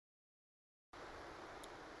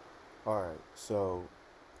Alright, so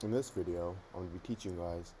in this video, I'm going to be teaching you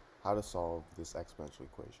guys how to solve this exponential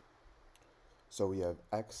equation. So we have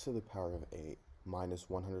x to the power of 8 minus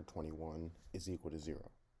 121 is equal to 0.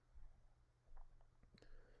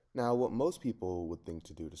 Now, what most people would think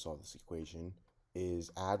to do to solve this equation is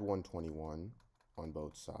add 121 on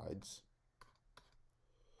both sides.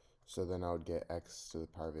 So then I would get x to the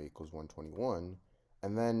power of 8 equals 121.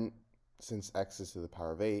 And then, since x is to the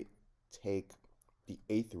power of 8, take the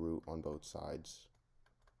 8th root on both sides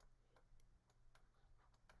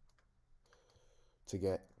to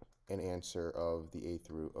get an answer of the 8th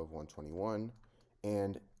root of 121.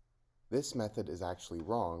 And this method is actually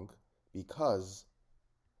wrong because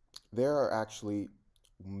there are actually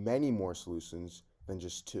many more solutions than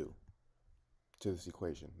just two to this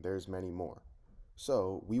equation. There's many more.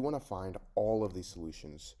 So we want to find all of these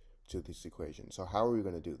solutions to this equation. So how are we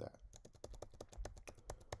going to do that?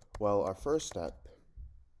 Well, our first step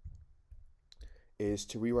is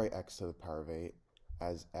to rewrite x to the power of 8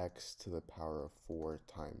 as x to the power of 4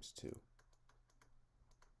 times 2.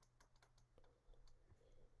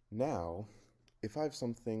 Now, if I have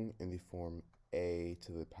something in the form a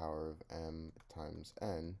to the power of m times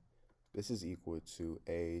n, this is equal to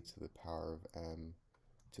a to the power of m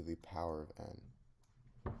to the power of n.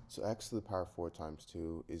 So x to the power of 4 times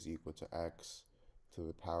 2 is equal to x to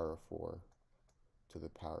the power of 4 to the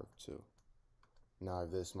power of 2. Now I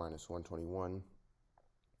have this minus 121,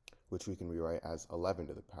 which we can rewrite as 11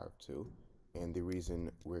 to the power of 2. And the reason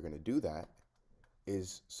we're going to do that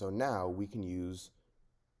is so now we can use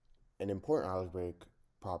an important algebraic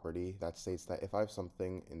property that states that if I have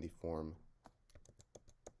something in the form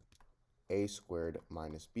a squared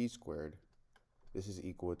minus b squared, this is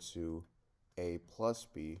equal to a plus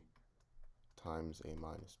b times a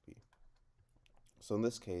minus b. So in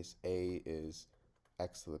this case, a is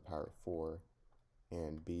x to the power of 4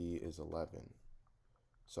 and b is 11.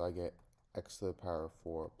 So I get x to the power of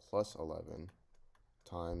 4 plus 11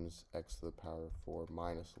 times x to the power of 4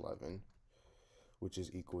 minus 11, which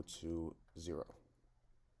is equal to 0.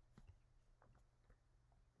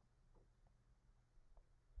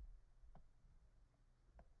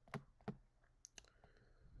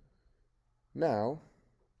 Now,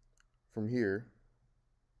 from here,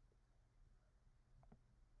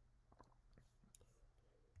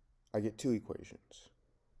 I get two equations.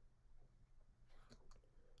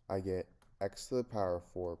 I get x to the power of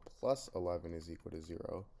 4 plus 11 is equal to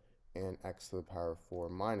 0, and x to the power of 4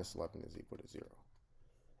 minus 11 is equal to 0.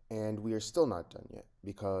 And we are still not done yet,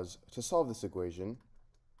 because to solve this equation,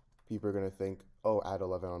 people are going to think, oh, add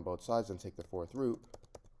 11 on both sides and take the fourth root.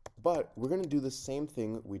 But we're going to do the same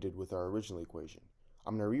thing we did with our original equation.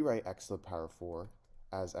 I'm going to rewrite x to the power of 4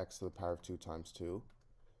 as x to the power of 2 times 2.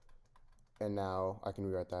 And now I can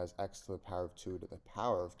rewrite that as x to the power of 2 to the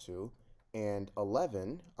power of 2. And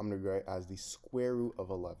 11, I'm going to rewrite as the square root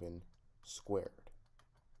of 11 squared.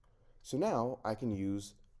 So now I can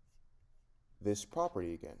use this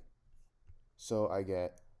property again. So I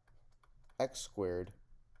get x squared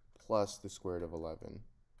plus the square root of 11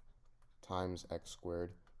 times x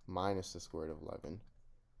squared minus the square root of 11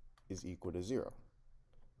 is equal to 0.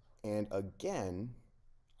 And again,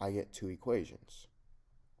 I get two equations.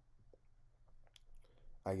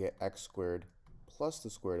 I get x squared plus the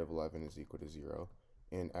square root of 11 is equal to 0,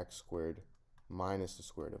 and x squared minus the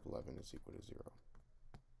square root of 11 is equal to 0.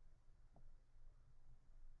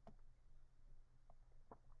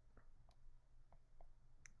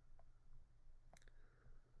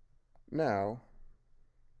 Now,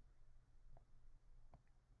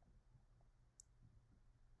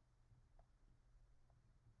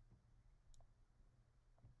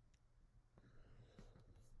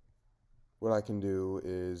 what I can do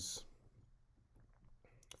is,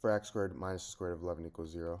 for x squared minus the square root of 11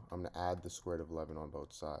 equals 0, I'm going to add the square root of 11 on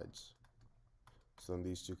both sides. So then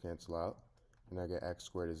these two cancel out, and I get x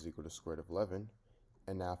squared is equal to square root of 11.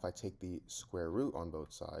 And now if I take the square root on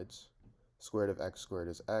both sides, square root of x squared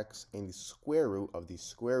is x, and the square root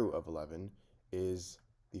of 11 is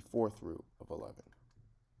the fourth root of 11.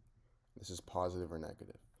 This is positive or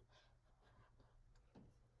negative.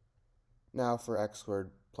 Now for x squared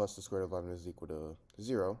plus the square root of 11 is equal to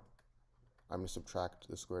 0, I'm going to subtract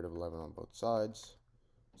the square root of 11 on both sides.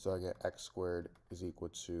 So I get x squared is equal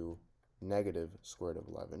to negative square root of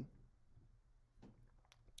 11.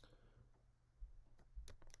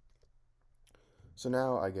 So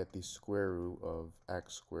now I get the square root of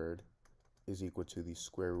x squared is equal to the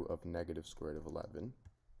square root of negative square root of 11.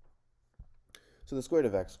 So the square root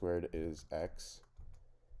of x squared is x.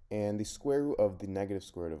 And the square root of the negative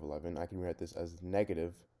square root of 11, I can write this as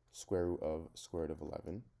negative square root of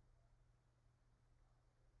 11.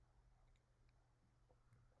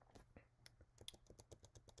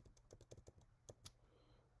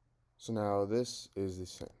 So now this is the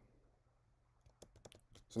same.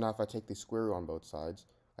 So now if I take the square root on both sides,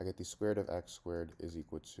 I get the square root of x squared is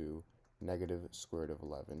equal to negative square root of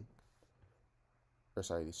 11. Or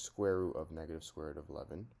sorry, the square root of negative square root of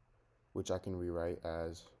 11, which I can rewrite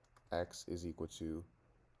as x is equal to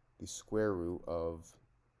the square root of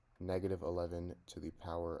negative 11 to the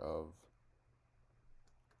power of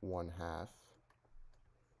 1/2,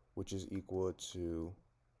 which is equal to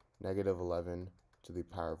negative 11 to the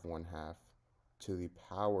power of 1/2 to the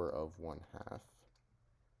power of 1/2.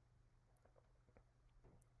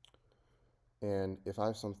 And if I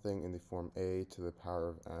have something in the form a to the power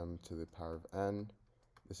of m to the power of n,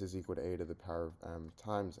 this is equal to a to the power of m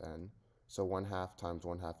times n. So 1/2 times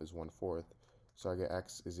 1/2 is 1/4. So I get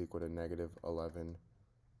x is equal to negative 11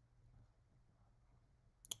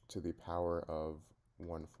 to the power of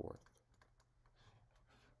 1/4.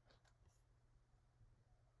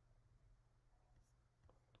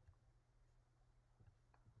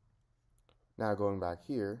 Now going back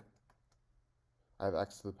here, I have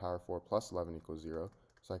x to the power 4 plus 11 equals 0.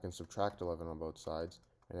 So I can subtract 11 on both sides,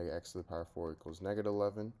 and I get x to the power 4 equals negative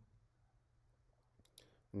 11.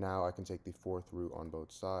 Now I can take the fourth root on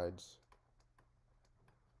both sides.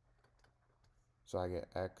 So I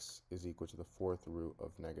get x is equal to the fourth root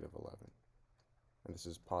of negative 11. And this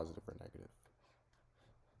is positive or negative.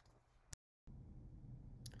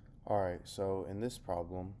 Alright, so in this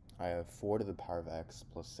problem, I have 4 to the power of x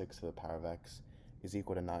plus 6 to the power of x is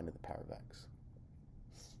equal to 9 to the power of x.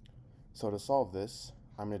 So to solve this,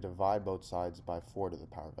 I'm going to divide both sides by 4 to the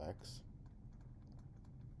power of x.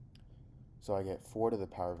 So I get 4 to the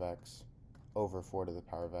power of x over 4 to the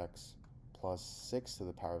power of x plus 6 to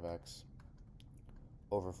the power of x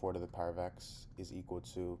over 4 to the power of x is equal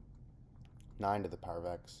to 9 to the power of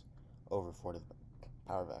x over 4 to the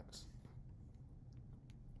power of x.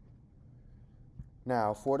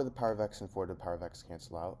 Now, 4 to the power of x and 4 to the power of x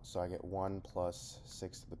cancel out, so I get 1 plus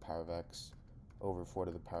 6 to the power of x over 4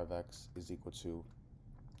 to the power of x is equal to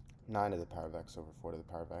 9 to the power of x over 4 to the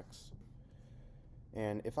power of x.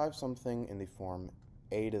 And if I have something in the form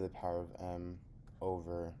a to the power of m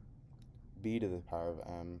over b to the power of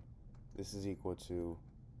m, this is equal to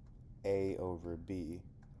a over b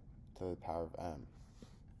to the power of m.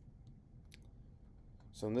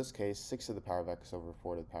 So in this case, 6 to the power of x over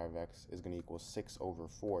 4 to the power of x is going to equal 6 over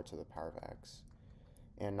 4 to the power of x.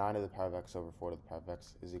 And 9 to the power of x over 4 to the power of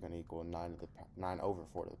x is going to equal 9 over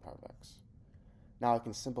 4 to the power of x. Now I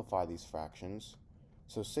can simplify these fractions.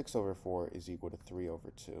 So 6 over 4 is equal to 3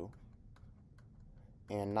 over 2.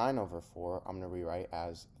 And 9 over 4 I'm going to rewrite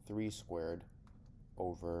as 3 squared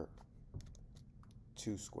over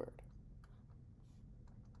 2 squared.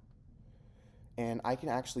 And I can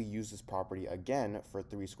actually use this property again for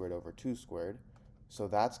 3 squared over 2 squared. So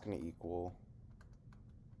that's going to equal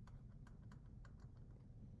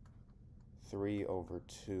 3 over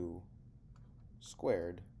 2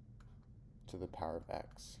 squared to the power of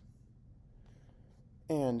x.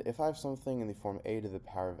 And if I have something in the form a to the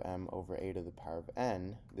power of m over a to the power of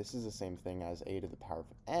n, this is the same thing as a to the power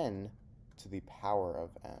of n to the power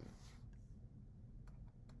of m.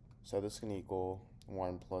 So this can equal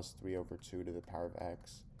 1 plus 3 over 2 to the power of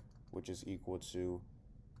x, which is equal to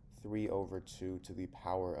 3 over 2 to the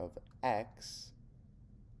power of x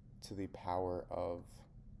to the power of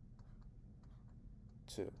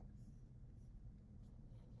 2.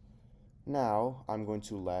 Now I'm going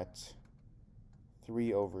to let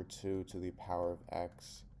 3 over 2 to the power of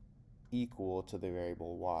x equal to the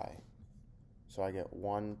variable y. So I get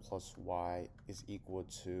 1 plus y is equal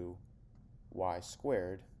to y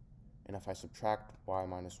squared. And if I subtract y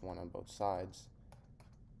minus 1 on both sides,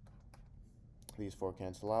 these 4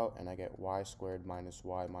 cancel out, and I get y squared minus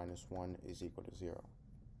y minus 1 is equal to 0.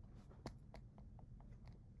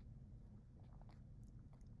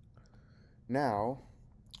 Now,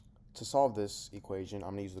 to solve this equation,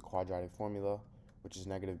 I'm going to use the quadratic formula, which is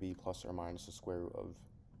negative b plus or minus the square root of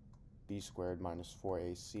b squared minus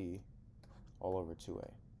 4ac all over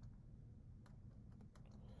 2a.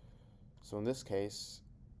 So in this case,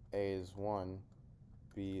 a is 1,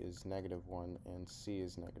 b is negative 1, and c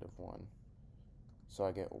is negative 1. So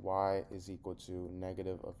I get y is equal to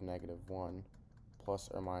negative of negative 1 plus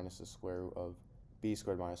or minus the square root of b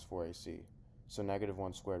squared minus 4ac. So negative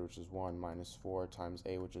 1 squared, which is 1, minus 4 times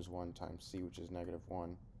a, which is 1, times c, which is negative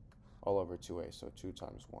 1, all over 2a, so 2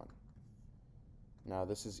 times 1. Now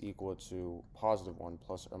this is equal to positive 1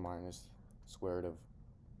 plus or minus square root of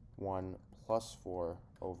 1 plus 4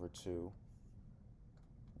 over 2,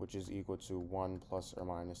 which is equal to 1 plus or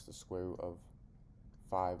minus the square root of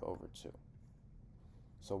 5 over 2.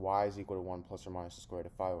 So y is equal to 1 plus or minus the square root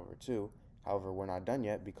of 5 over 2, However, we're not done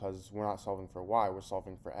yet because we're not solving for y, we're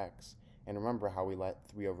solving for x. And remember how we let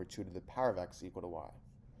 3 over 2 to the power of x equal to y.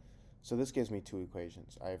 So this gives me two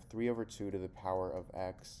equations. I have 3 over 2 to the power of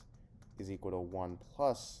x is equal to 1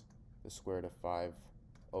 plus the square root of 5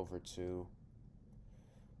 over 2,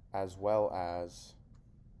 as well as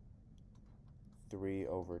 3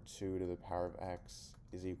 over 2 to the power of x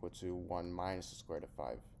is equal to 1 minus the square root of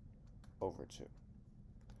 5 over 2.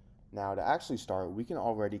 Now, to actually start, we can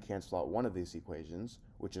already cancel out one of these equations,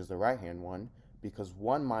 which is the right-hand one, because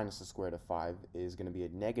 1 minus the square root of 5 is going to be a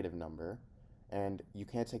negative number, and you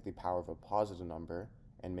can't take the power of a positive number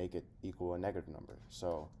and make it equal a negative number.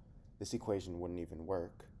 So this equation wouldn't even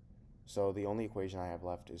work. So the only equation I have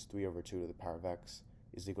left is 3 over 2 to the power of x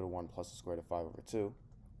is equal to 1 plus the square root of 5 over 2.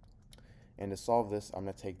 And to solve this, I'm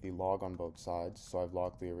going to take the log on both sides. So I have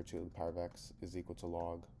log 3 over 2 to the power of x is equal to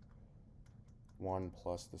log 1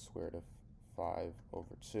 plus the square root of 5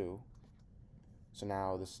 over 2. So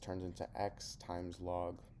now this turns into x times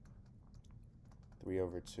log 3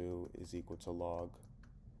 over 2 is equal to log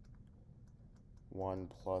 1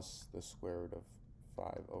 plus the square root of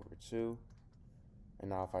 5 over 2. And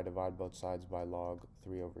now if I divide both sides by log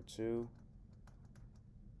 3 over 2,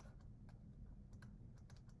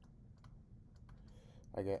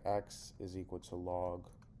 I get x is equal to log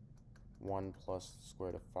 1 plus the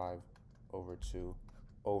square root of 5 over 2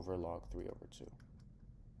 over log 3 over 2.